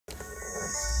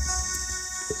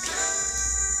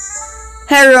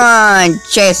Hey everyone,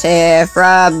 Chase here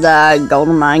from the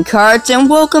Golden Mine Cards, and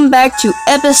welcome back to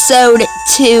episode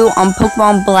 2 on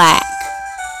Pokemon Black.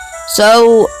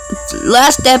 So,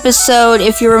 last episode,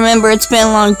 if you remember, it's been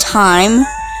a long time.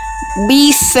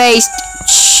 We faced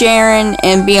Sharon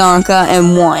and Bianca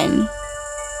and won,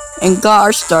 and got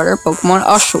our starter Pokemon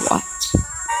Oshawott.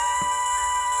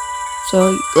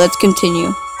 So, let's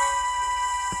continue.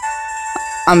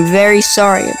 I'm very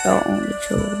sorry about all the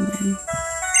trouble, man.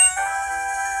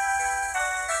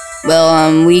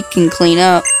 Well, we can clean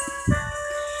up.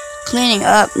 Cleaning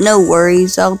up, no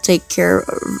worries. I'll take care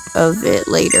of it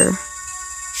later.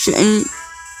 Shouldn't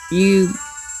you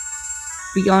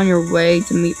be on your way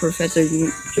to meet Professor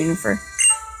Jennifer?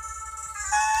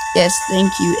 Yes,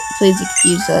 thank you. Please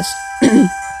excuse us.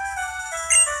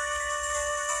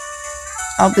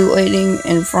 I'll be waiting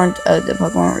in front of the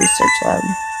Pokemon Research Lab.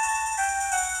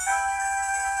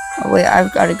 Oh wait,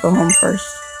 I've got to go home first.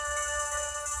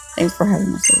 Thanks for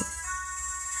having us over.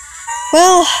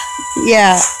 Well,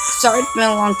 yeah, sorry it's been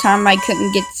a long time. I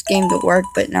couldn't get this game to work,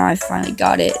 but now I finally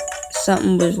got it.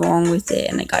 Something was wrong with it,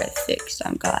 and I got it fixed.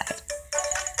 I'm glad.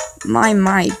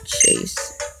 My, Chase.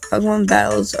 Pokemon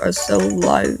battles are so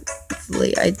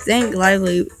lively. I think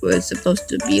lively was supposed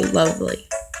to be lovely.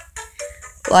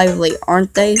 Lively,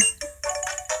 aren't they?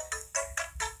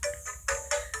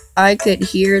 I could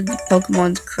hear the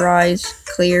Pokemon's cries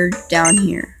clear down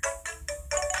here.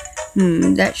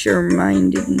 That sure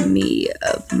reminded me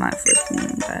of my first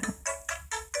Pokemon battle.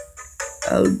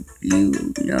 Oh,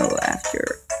 you know,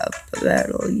 after a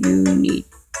battle, you need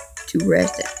to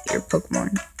rest your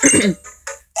Pokemon.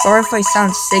 Sorry if I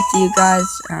sound sick to you guys.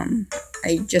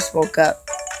 I just woke up.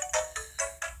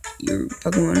 Your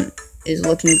Pokemon is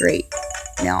looking great.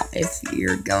 Now, if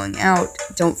you're going out,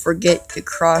 don't forget to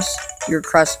cross your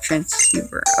cross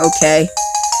transceiver. Okay.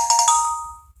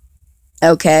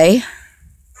 Okay.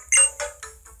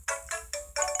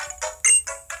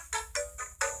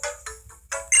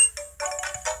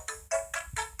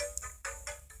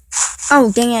 Oh,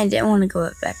 dang it, I didn't want to go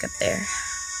back up there.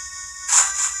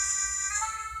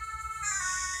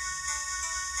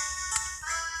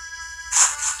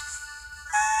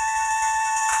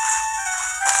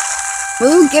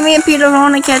 Ooh, give me a Peter, I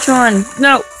want to catch one.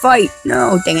 No, fight.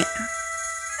 No, dang it.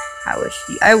 I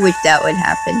wish that would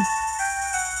happen.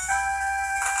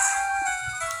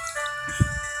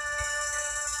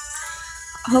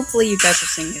 Hopefully you guys will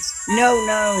sing this. No,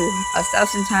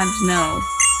 1,000 times no.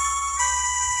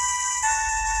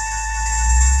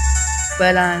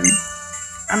 But,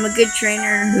 I'm a good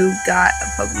trainer who got a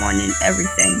Pokemon and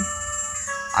everything.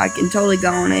 I can totally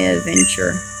go on an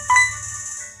adventure.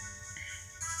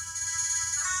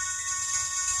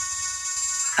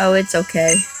 Oh, it's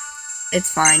okay. It's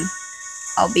fine.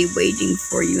 I'll be waiting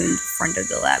for you in front of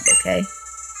the lab, okay?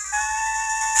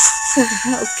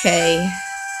 Okay.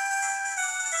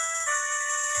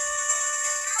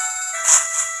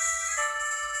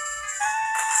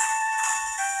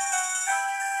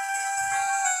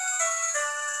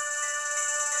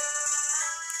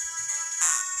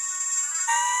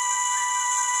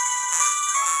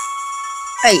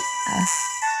 Hey,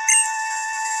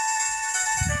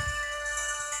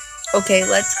 okay,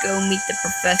 let's go meet the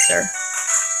professor.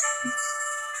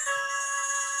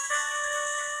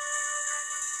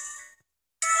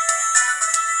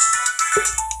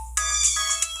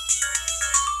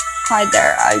 Hi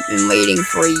there, I've been waiting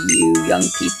for you young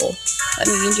people. Let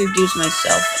me introduce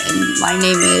myself, and my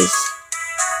name is...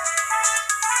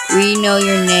 We know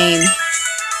your name.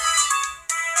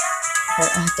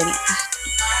 Oh, dang it.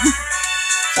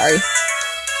 Sorry.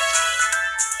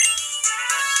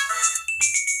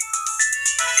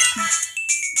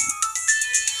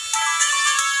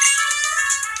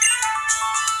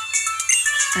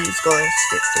 I'm just going to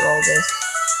skip through all this.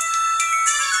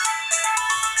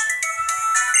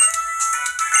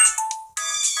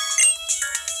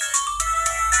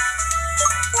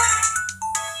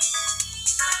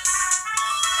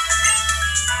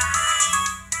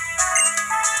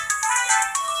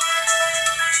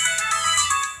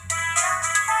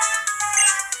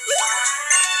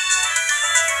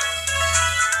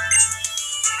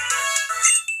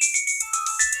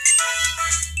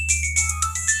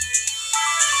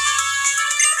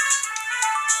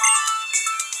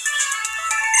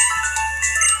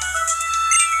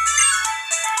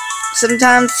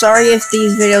 Sometimes, sorry if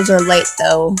these videos are late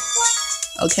though.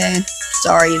 Okay?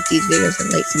 Sorry if these videos are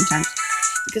late sometimes.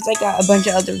 Because I got a bunch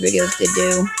of other videos to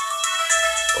do.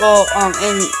 Well,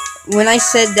 and when I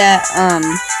said that,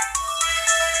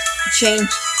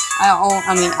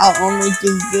 I'll only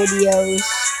do videos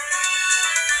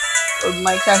or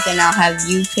Minecraft, and I'll have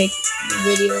you pick the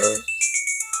videos.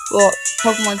 Well,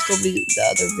 Pokemon's gonna be the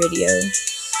other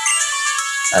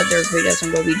videos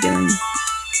I'm gonna be doing.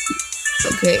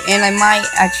 Okay, and I might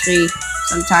actually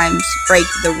sometimes break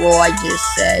the rule I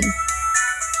just said.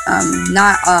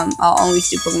 I'll always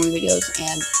do Pokemon videos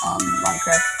and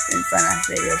Minecraft and FNAF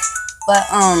videos. But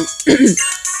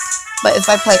but if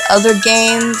I play other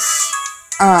games,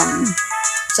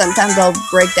 sometimes I'll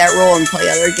break that rule and play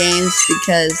other games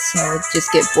because I'll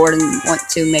just get bored and want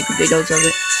to make videos of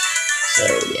it. So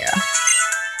yeah.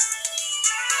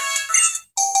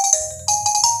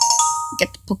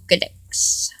 Get the Pokedex.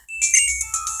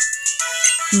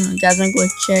 Guys, I'm going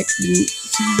to check the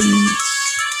beats.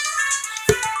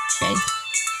 Okay.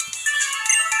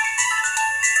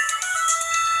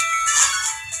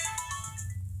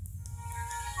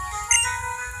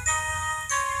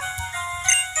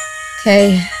 Okay.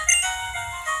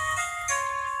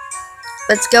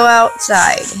 Let's go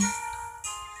outside.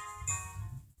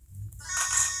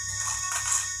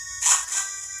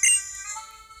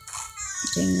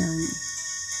 Damn.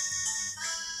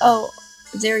 Oh,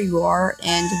 there you are.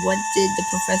 And what did the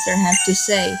professor have to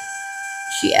say?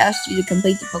 She asked you to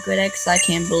complete the Pokédex? I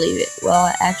can't believe it.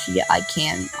 Well, actually, I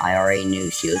can. I already knew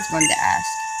she was going to ask.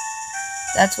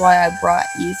 That's why I brought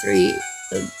you 3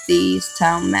 of these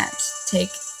town maps. Take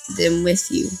them with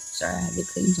you. Sorry, I had to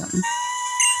clean something.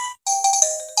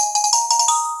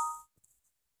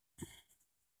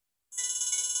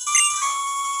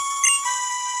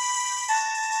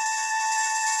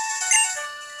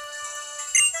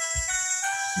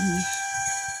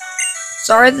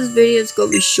 Sorry this video is going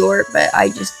to be short, but I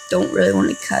just don't really want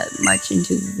to cut much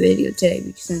into the video today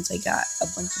because since I got a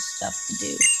bunch of stuff to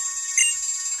do.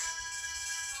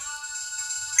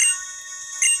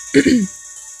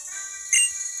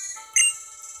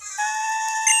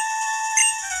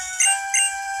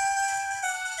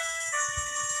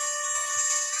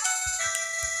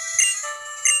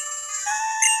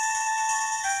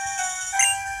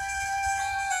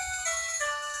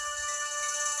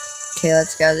 Okay,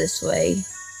 let's go this way.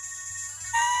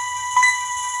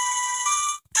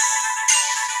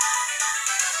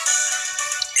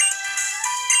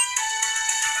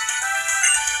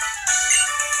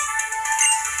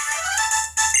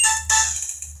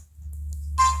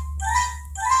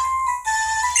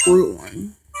 Route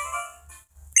 1.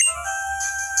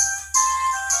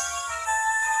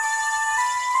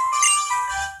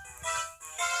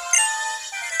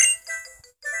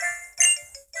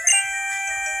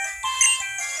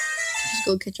 Let's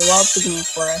go catch a wild Pokemon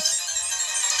for us.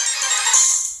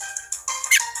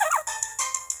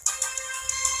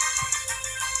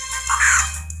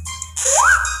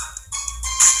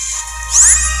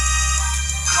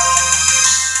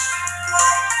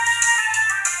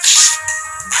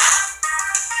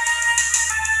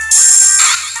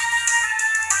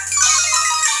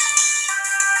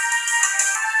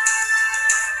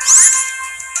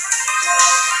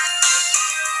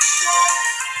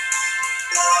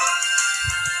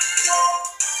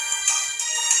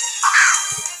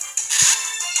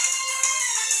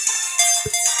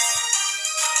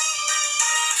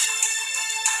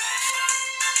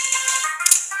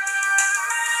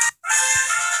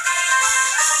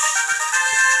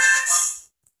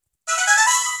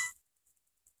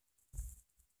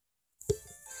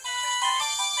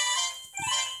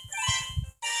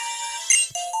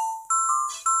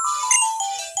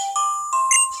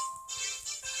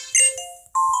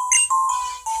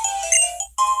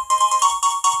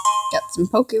 Got some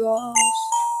Pokeballs.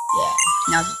 Yeah,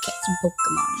 now we catch some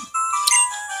Pokemon.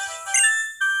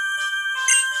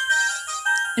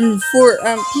 And for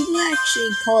people that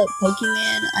actually call it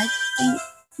Pokemon, I think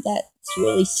that's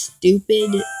really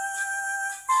stupid.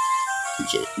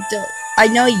 I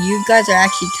know you guys are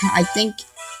actually. I think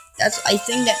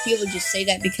that people just say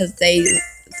that because they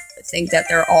think that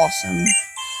they're awesome,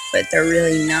 but they're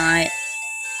really not.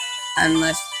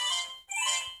 Unless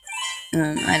I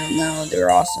don't know, they're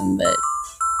awesome, but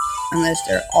unless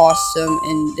they're awesome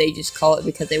and they just call it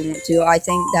because they want to, I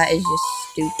think that is just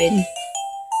stupid.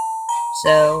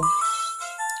 So,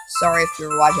 sorry if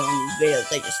you're watching one of these videos,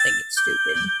 they just think it's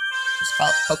stupid. Just call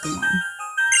it Pokemon.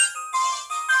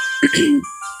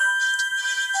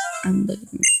 I'm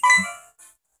looking.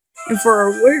 And for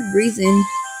a weird reason,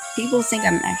 people think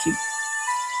I'm actually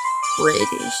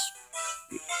British.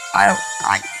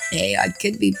 Hey, I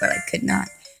could be, but I could not.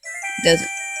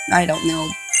 I don't know.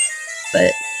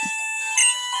 But,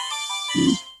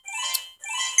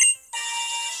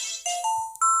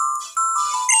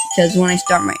 because when I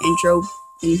start my intro,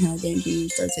 and how Dan Jr.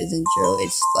 starts his intro,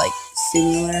 it's like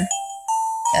similar.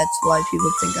 That's why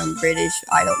people think I'm British.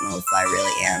 I don't know if I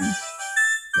really am.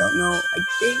 I don't know. I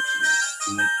think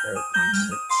my throat kind of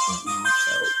hurts right now,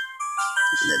 so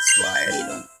that's why I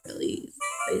don't really.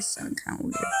 I sound kind of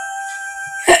weird.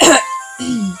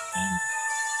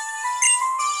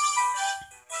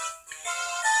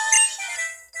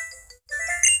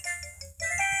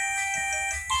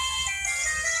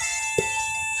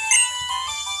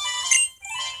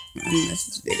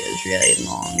 This video is really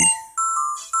long.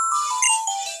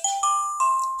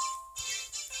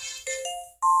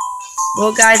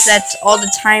 Well, guys, that's all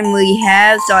the time we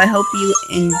have, so I hope you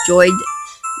enjoyed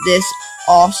this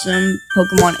awesome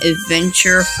Pokemon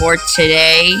adventure for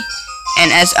today.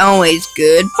 And as always,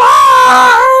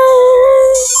 goodbye!